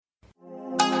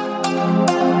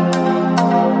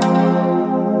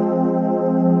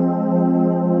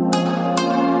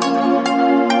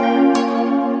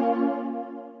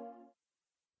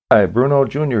Hi, Bruno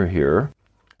Jr. here.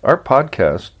 Our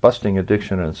podcast, Busting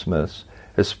Addiction and Myths,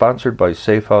 is sponsored by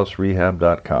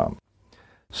SafeHouseRehab.com.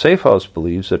 SafeHouse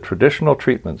believes that traditional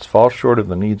treatments fall short of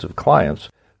the needs of clients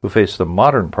who face the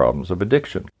modern problems of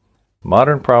addiction.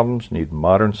 Modern problems need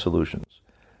modern solutions.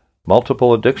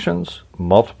 Multiple addictions,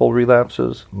 multiple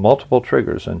relapses, multiple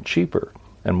triggers, and cheaper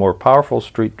and more powerful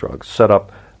street drugs set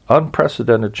up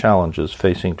unprecedented challenges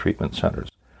facing treatment centers.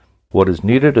 What is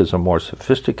needed is a more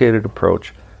sophisticated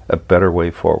approach, a better way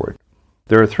forward.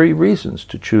 There are 3 reasons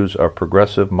to choose our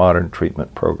progressive modern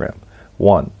treatment program.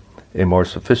 1, a more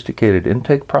sophisticated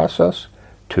intake process.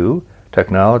 2,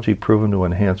 technology proven to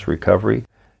enhance recovery.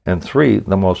 And 3,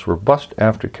 the most robust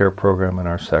aftercare program in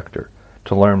our sector.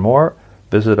 To learn more,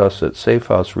 visit us at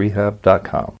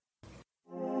SafeHouseRehab.com.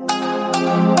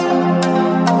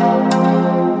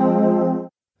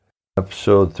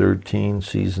 Episode 13,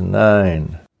 Season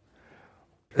 9.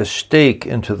 A stake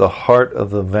into the heart of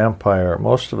the vampire.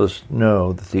 Most of us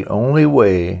know that the only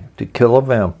way to kill a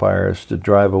vampire is to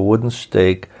drive a wooden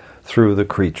stake through the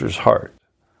creature's heart.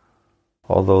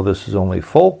 Although this is only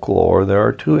folklore, there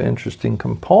are 2 interesting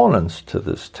components to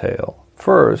this tale.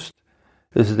 First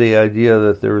is the idea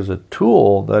that there is a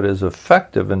tool that is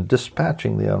effective in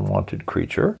dispatching the unwanted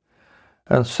creature.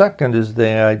 And second is the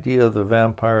idea of the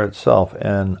vampire itself,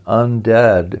 an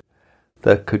undead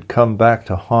that could come back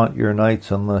to haunt your nights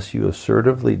unless you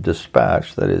assertively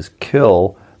dispatch, that is,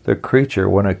 kill the creature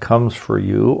when it comes for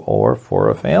you or for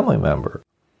a family member.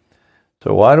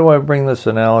 So why do I bring this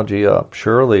analogy up?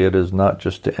 Surely it is not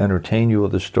just to entertain you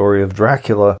with the story of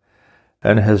Dracula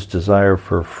and his desire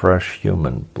for fresh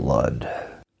human blood.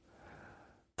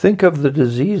 Think of the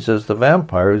disease as the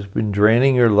vampire who's been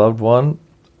draining your loved one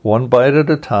bite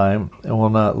at a time and will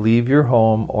not leave your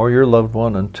home or your loved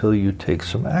one until you take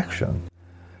some action.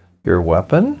 Your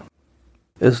weapon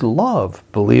is love,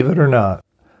 believe it or not.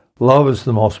 Love is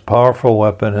the most powerful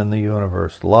weapon in the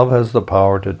universe. Love has the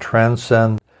power to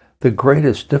transcend the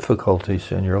greatest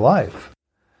difficulties in your life.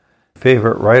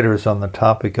 Favorite writers on the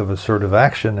topic of assertive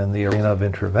action in the arena of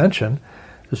intervention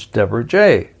is Deborah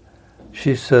J.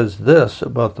 She says this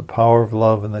about the power of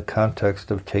love in the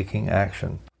context of taking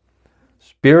action.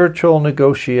 Spiritual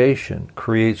negotiation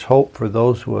creates hope for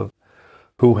those who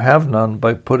have none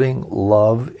by putting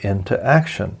love into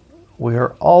action. We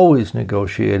are always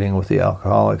negotiating with the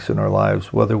alcoholics in our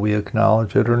lives, whether we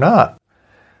acknowledge it or not.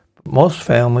 Most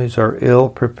families are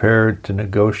ill-prepared to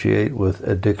negotiate with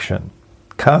addiction.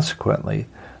 Consequently,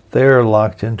 they are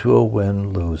locked into a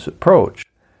win-lose approach.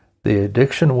 The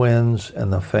addiction wins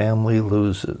and the family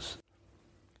loses.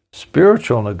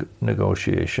 Spiritual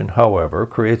negotiation, however,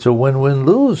 creates a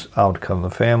win-win-lose outcome. The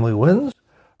family wins,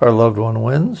 our loved one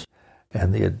wins,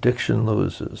 and the addiction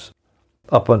loses.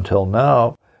 Up until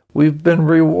now, we've been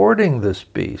rewarding this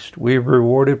beast. We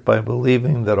reward it by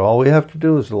believing that all we have to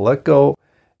do is to let go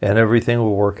and everything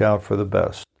will work out for the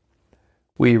best.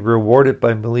 We reward it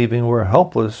by believing we're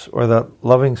helpless or that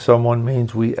loving someone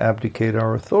means we abdicate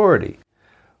our authority.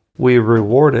 We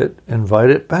reward it, invite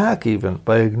it back even,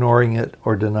 by ignoring it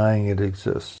or denying it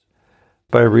exists.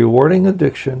 By rewarding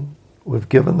addiction, we've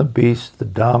given the beast the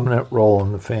dominant role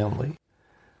in the family.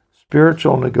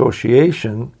 Spiritual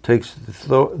negotiation takes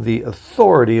the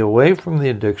authority away from the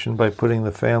addiction by putting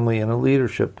the family in a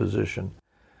leadership position.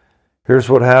 Here's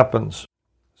what happens.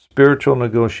 Spiritual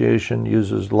negotiation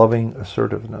uses loving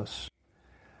assertiveness.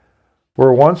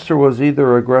 Where once there was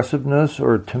either aggressiveness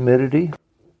or timidity,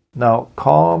 now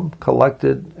calm,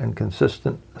 collected, and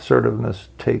consistent assertiveness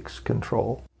takes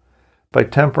control. By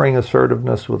tempering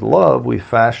assertiveness with love, we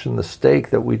fashion the stake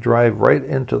that we drive right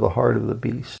into the heart of the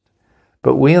beast.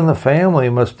 But we in the family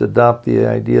must adopt the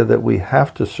idea that we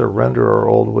have to surrender our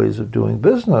old ways of doing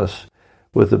business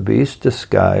with the beast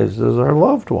disguised as our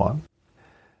loved one.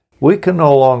 We can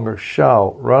no longer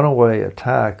shout, run away,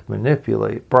 attack,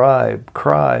 manipulate, bribe,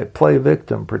 cry, play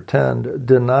victim, pretend,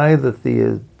 deny that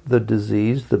the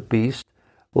disease, the beast,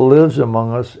 lives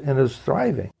among us and is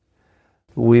thriving.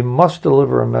 We must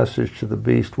deliver a message to the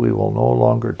beast: we will no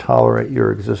longer tolerate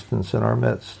your existence in our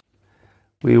midst.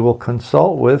 We will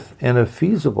consult with, and if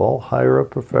feasible, hire a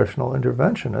professional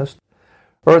interventionist,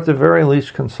 or at the very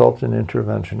least consult an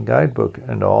intervention guidebook,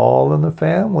 and all in the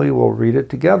family will read it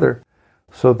together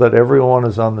so that everyone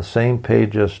is on the same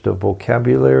page as to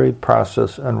vocabulary,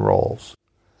 process, and roles.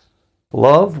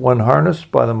 Love, when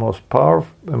harnessed by the most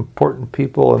powerful, important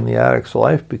people in the addict's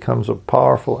life, becomes a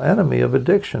powerful enemy of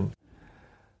addiction.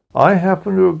 I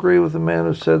happen to agree with a man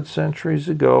who said centuries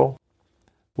ago,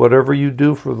 "Whatever you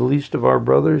do for the least of our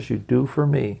brothers, you do for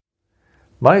me."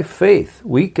 My faith,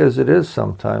 weak as it is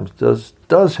sometimes,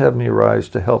 does have me rise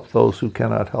to help those who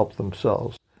cannot help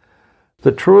themselves.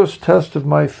 The truest test of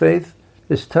my faith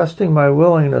is testing my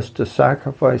willingness to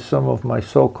sacrifice some of my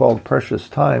so-called precious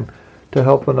time to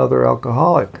help another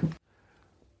alcoholic.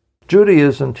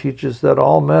 Judaism teaches that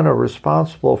all men are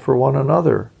responsible for one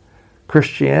another.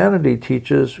 Christianity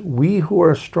teaches we who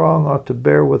are strong ought to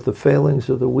bear with the failings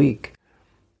of the weak.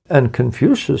 And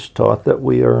Confucius taught that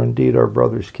we are indeed our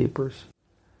brother's keepers.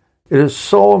 It is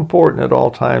so important at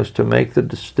all times to make the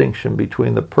distinction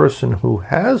between the person who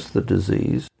has the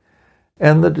disease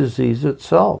and the disease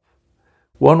itself.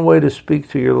 One way to speak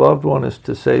to your loved one is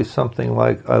to say something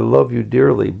like, I love you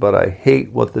dearly, but I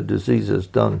hate what the disease has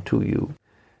done to you.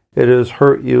 It has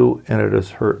hurt you and it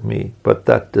has hurt me, but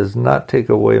that does not take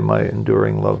away my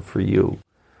enduring love for you.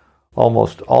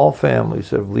 Almost all families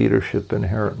have leadership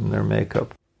inherent in their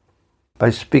makeup. I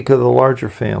speak of the larger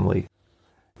family,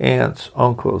 aunts,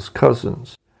 uncles,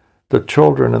 cousins, the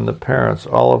children and the parents,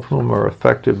 all of whom are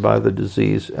affected by the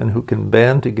disease and who can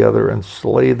band together and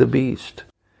slay the beast.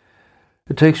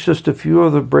 It takes just a few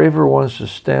of the braver ones to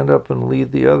stand up and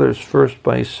lead the others, first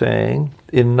by saying,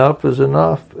 enough is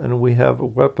enough, and we have a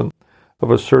weapon of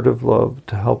assertive love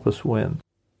to help us win.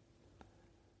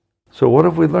 So what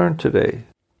have we learned today?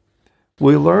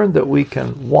 We learned that we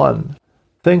can, 1,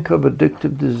 think of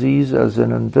addictive disease as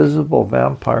an invisible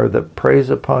vampire that preys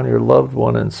upon your loved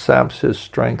one and saps his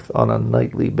strength on a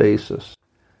nightly basis.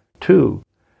 2,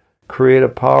 create a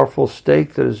powerful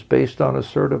stake that is based on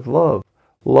assertive love.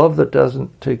 Love that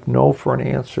doesn't take no for an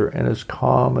answer and is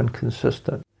calm and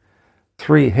consistent.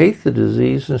 3, hate the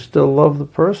disease and still love the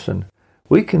person.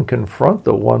 We can confront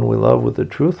the one we love with the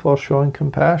truth while showing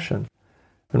compassion.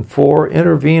 And 4,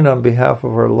 intervene on behalf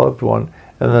of our loved one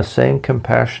in the same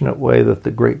compassionate way that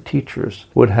the great teachers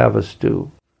would have us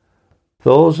do.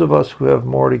 Those of us who have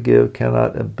more to give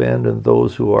cannot abandon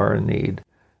those who are in need.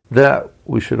 That,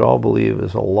 we should all believe,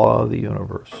 is a law of the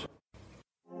universe.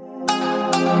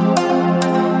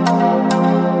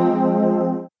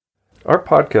 Our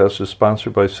podcast is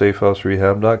sponsored by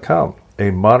SafeHouseRehab.com,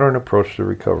 a modern approach to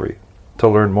recovery. To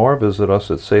learn more, visit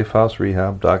us at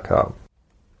SafeHouseRehab.com.